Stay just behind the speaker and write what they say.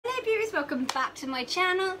welcome back to my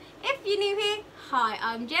channel. If you're new here, hi,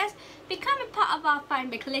 I'm Jess. Become a part of our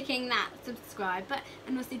family by clicking that subscribe button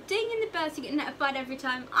and also ding in the bell to get notified every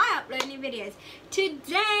time I upload new videos.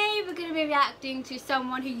 Today we're going to be reacting to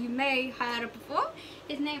someone who you may have heard of before.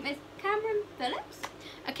 His name is Cameron Phillips.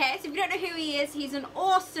 Okay, so if you don't know who he is, he's an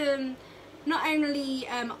awesome not only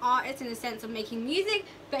artist in the sense of making music,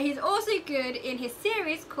 but he's also good in his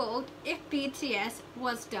series called If BTS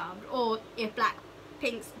Was Dubbed, or If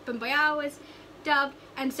Blackpink's Boombayah was dubbed,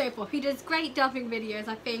 and so forth. He does great dubbing videos.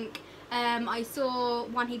 I think I saw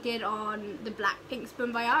one he did on the Blackpink's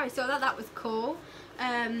Boombayah. I saw that was cool.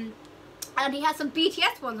 And he has some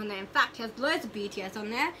BTS ones on there. In fact, he has loads of BTS on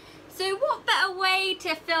there. So what better way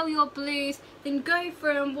to fill your blues than go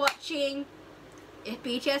from watching If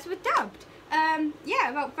BTS Was Dubbed? Yeah,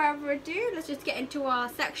 without further ado, let's just get into our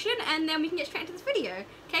section and then we can get straight into this video.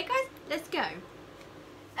 Okay guys, let's go.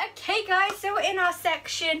 Okay guys, so we're in our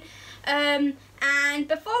section, and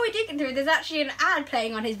before we dig into it, there's actually an ad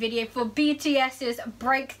playing on his video for BTS's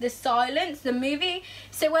Break the Silence, the movie.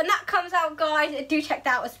 So when that comes out guys, do check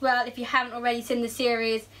that out as well. If you haven't already seen the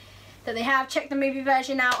series that they have, check the movie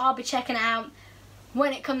version out. I'll be checking it out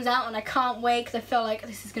when it comes out and I can't wait because I feel like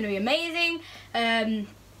this is going to be amazing.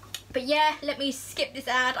 But yeah, let me skip this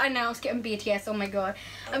ad. I know I'm skipping BTS, oh my god.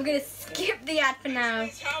 I'm gonna skip the ad for now.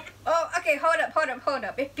 Oh, okay, hold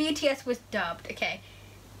up. If BTS was dubbed, okay.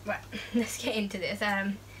 Right, let's get into this.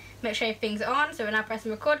 Make sure everything's on, so we're now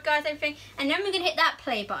pressing record guys, everything. And then we're gonna hit that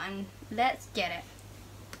play button. Let's get it.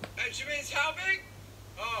 Jimin's helping?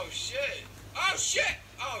 Oh shit. Oh shit!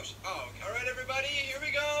 Oh, alright everybody, here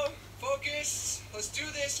we go. Focus. Let's do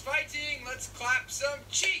this fighting. Let's clap some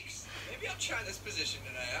cheeks. Maybe I'll try this position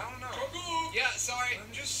today. I don't know. Yeah, sorry.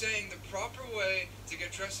 I'm just saying the proper way to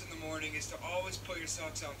get dressed in the morning is to always put your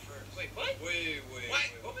socks on first. Wait, what? Wait.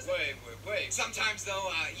 What was that? Wait. Sometimes though,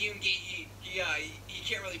 Yoongi, he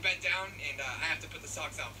can't really bend down, and I have to put the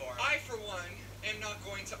socks on for him. I, for one, am not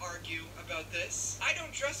going to argue about this. I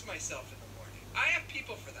don't dress myself in the morning. I have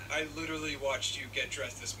people for that. I literally watched you get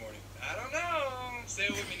dressed this morning. I don't know. Say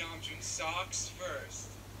it with me, Namjoon. Socks first.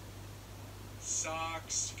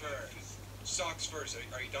 Socks first. Socks first.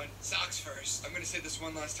 Are you done? Socks first. I'm gonna say this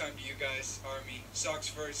one last time to you guys, Army. Socks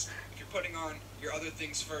first. If you're putting on your other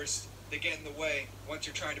things first, they get in the way. Once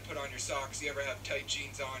you're trying to put on your socks, you ever have tight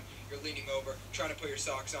jeans on, you're leaning over, trying to put your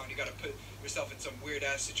socks on, you gotta put yourself in some weird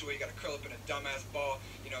ass situation, you gotta curl up in a dumbass ball,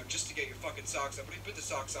 you know, just to get your fucking socks on. But if you put the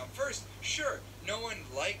socks on first, sure, no one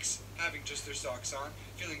likes having just their socks on,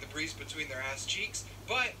 feeling the breeze between their ass cheeks,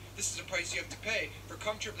 but this is a price you have to pay for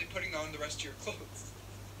comfortably putting on the rest of your clothes.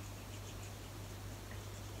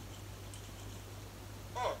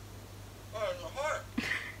 Oh, the heart.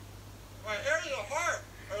 My hair is a heart.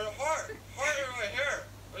 There's a heart. Heart in my hair.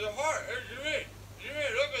 There's a heart. Hey,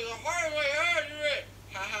 Jimin, look, there's a heart in my hair, Jimin.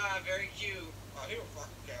 Haha, very cute. Oh, he don't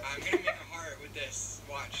fucking care. I'm gonna make a heart with this.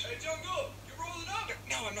 Watch. Hey, Jungkook, you rolling up?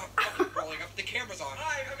 No, I'm not fucking rolling up. The camera's on.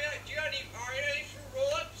 Hi, I mean, do you got any fruit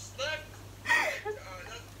roll-ups left? Fruit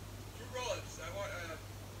roll-ups. I want,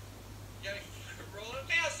 you got any fruit roll-ups?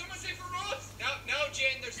 Yeah, someone say fruit roll-ups? No,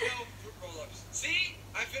 Jin, there's no fruit roll-ups. See?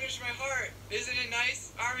 I finished my heart. Isn't it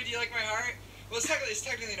nice? Army, do you like my heart? Well, it's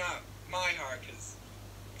technically not my heart, because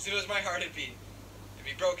if it was my heart, it'd be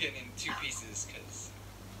broken in two pieces, because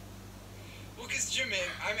Jimin,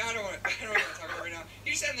 I don't want to talk about it right now.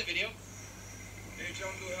 You just end the video. Hey,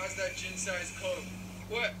 Jungkook, how's that Jin size coat?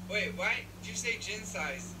 What? Wait, why did you say Jin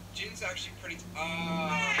size? Jin's actually pretty.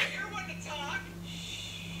 Hey, you're one to talk.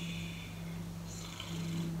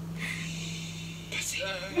 Pussy.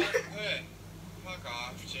 Hey. Fuck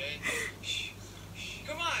off, Jin.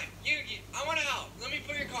 Come on, Yoongi, I want to help. Let me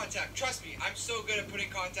put your contact. Trust me, I'm so good at putting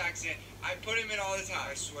contacts in. I put them in all the time.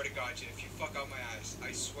 I swear to God, Jin, if you fuck out my eyes,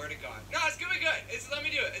 I swear to God. No, it's gonna be good. Let me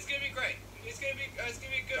do it. It's gonna be great. It's gonna be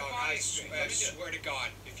a good body. I swear to God,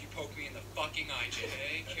 if you poke me in the fucking eye, Jin.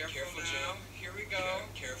 Hey, careful now. Jin. Here we go.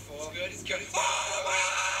 Careful. It's good.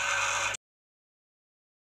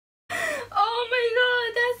 Oh my god,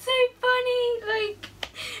 that's so funny. Like,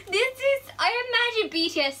 this is, I imagine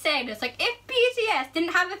BTS saying this, like, if BTS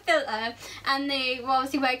didn't have a filter and they, well,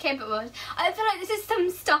 obviously where K-pop was, I feel like this is some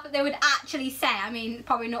stuff that they would actually say. I mean,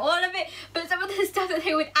 probably not all of it, but some of the stuff that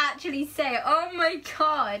they would actually say. Oh my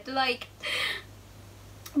god, like,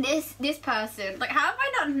 this person, like, how have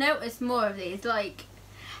I not noticed more of these? Like,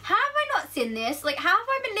 how have I not seen this? Like, how have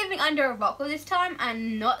I been living under a rock all this time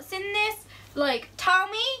and not seen this? Like, tell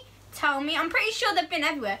me, I'm pretty sure they've been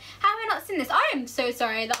everywhere. How have I not seen this? I am so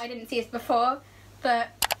sorry that I didn't see this before, but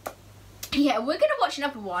yeah, we're gonna watch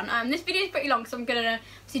another one. This video is pretty long, so I'm gonna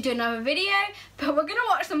do another video, but we're gonna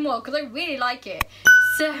watch some more because I really like it.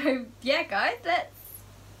 So yeah, guys,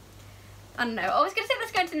 I don't know. I was gonna say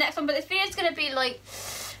let's go into the next one, but this video is gonna be like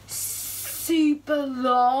super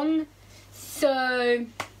long, so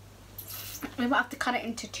we might have to cut it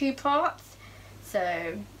into 2 parts.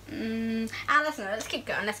 So let's keep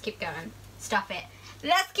going. Let's keep going. Stop it.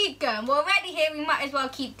 Let's keep going. We're already here. We might as well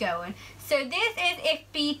keep going. So this is if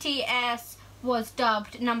BTS was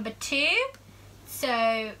dubbed number 2.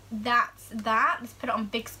 So that's that. Let's put it on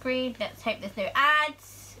big screen. Let's hope there's no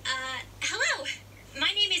ads. Hello.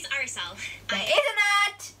 My name is Arsal. There is an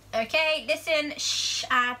ad. Okay, listen. Shh,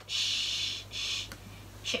 ad. Shh, shh,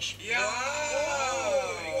 shh. Yo!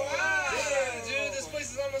 Wow! Yeah, dude, this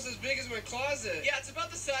place is almost as big as my closet. Yeah, it's about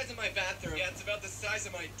the size of my bathroom. Yeah, it's about the size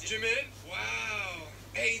of my Jimin. Wow.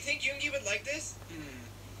 Hey, you think Yoongi would like this?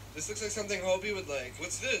 This looks like something Hobie would like.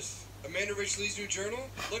 What's this? Amanda Rich Lee's new journal?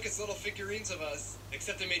 Look, it's little figurines of us.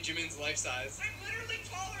 Except they made Jimin's life size. I'm literally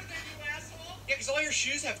taller than you, asshole. Yeah, because all your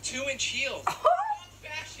shoes have 2-inch heels.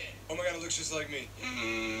 Fashion. Oh my god, it looks just like me.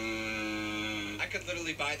 I could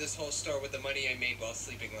literally buy this whole store with the money I made while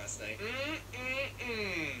sleeping last night.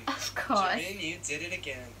 Of course. Jimin, you did it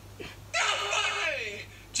again. Hey!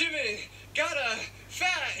 Jimin, got a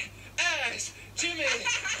fat ass. Jimin,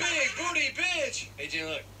 big booty bitch. Hey, Jin,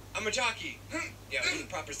 look, I'm a jockey. Yeah, we're the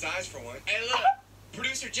proper size for one. Hey, look,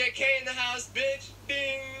 producer JK in the house, bitch.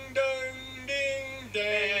 Ding, dong, ding, ding.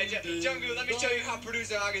 Hey, Jungkook, let me show you how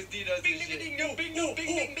producer August D does this shit. Bing, ding, bing, ding, bing,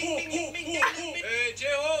 bing, bing, bing, bing, bing. Hey,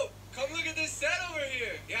 J-Hope, come look at this set over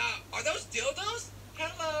here. Yeah, are those dildos?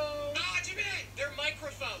 Hello. Ah, Jimin, they're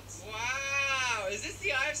microphones. Wow, is this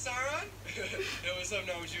the Eye of Sauron? It was some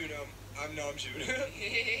Namjoon. I'm Namjoon.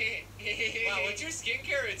 Wow, what's your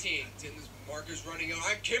skincare routine? Tim, this marker's running out.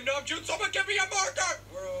 I'm Kim Namjoon. Someone give me a marker.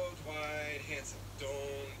 Worldwide handsome.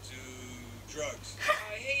 Don't do drugs.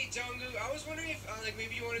 Hey, Jungkook, I was wondering if like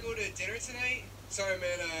maybe you want to go to dinner tonight. Sorry,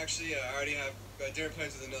 man. Actually, I already have dinner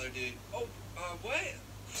plans with another dude. Oh, what?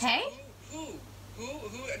 Hey? Who?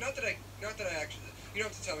 Not that I actually. You don't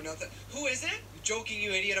have to tell me not that. Who is it? I'm joking,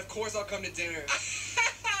 you idiot. Of course I'll come to dinner.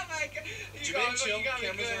 Oh my god. You got me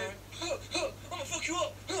good. I'm gonna fuck you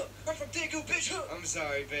up. I'm from Daegu, bitch. I'm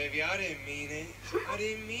sorry, baby. I didn't mean it. I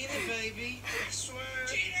didn't mean it, baby. I swear.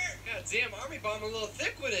 Cheater. God damn, Army Bomb a little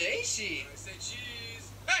thick with it, ain't she? I say cheese.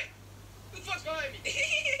 Hey! Who the fuck's behind me?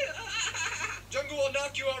 Jungkook will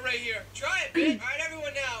knock you out right here. Try it, bitch. Alright,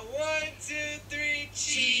 everyone now. 1, 2, 3,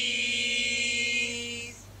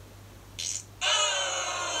 cheese.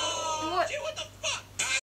 Oh! What? Dude, what the fuck?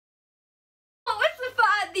 What was the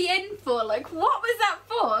fart at the end for? Like, what was that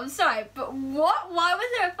for? I'm sorry, but what? Why was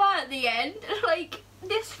there a fart at the end? Like,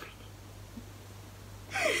 this...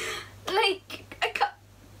 Like,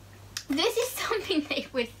 this is something they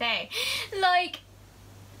would say. Like,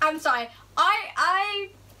 I'm sorry.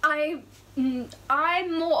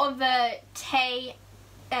 I'm more of a Tae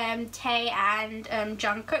and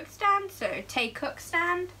Jungkook stan, so Taekook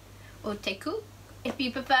stan, or Taekook, if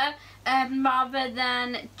you prefer, rather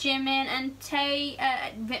than Jimin and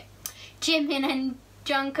Jimin and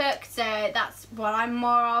Jungkook. So that's what I'm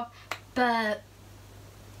more of. But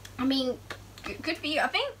I mean, good for you. I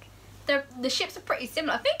think the ships are pretty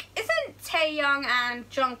similar. I think isn't Taeyoung and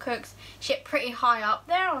Jungkook's ship pretty high up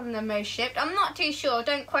there on the most shipped? I'm not too sure.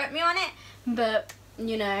 Don't quote me on it. But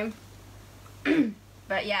you know.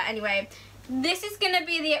 But yeah. Anyway. This is going to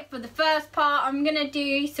be it for the first part. I'm going to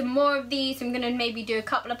do some more of these. I'm going to maybe do a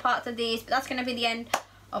couple of parts of these. But that's going to be the end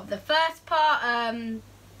of the first part.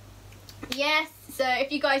 Yes, so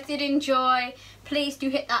if you guys did enjoy, please do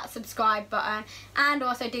hit that subscribe button. And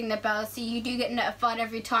also ding the bell so you do get notified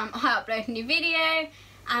every time I upload a new video.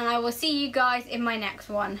 And I will see you guys in my next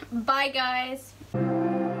one. Bye, guys.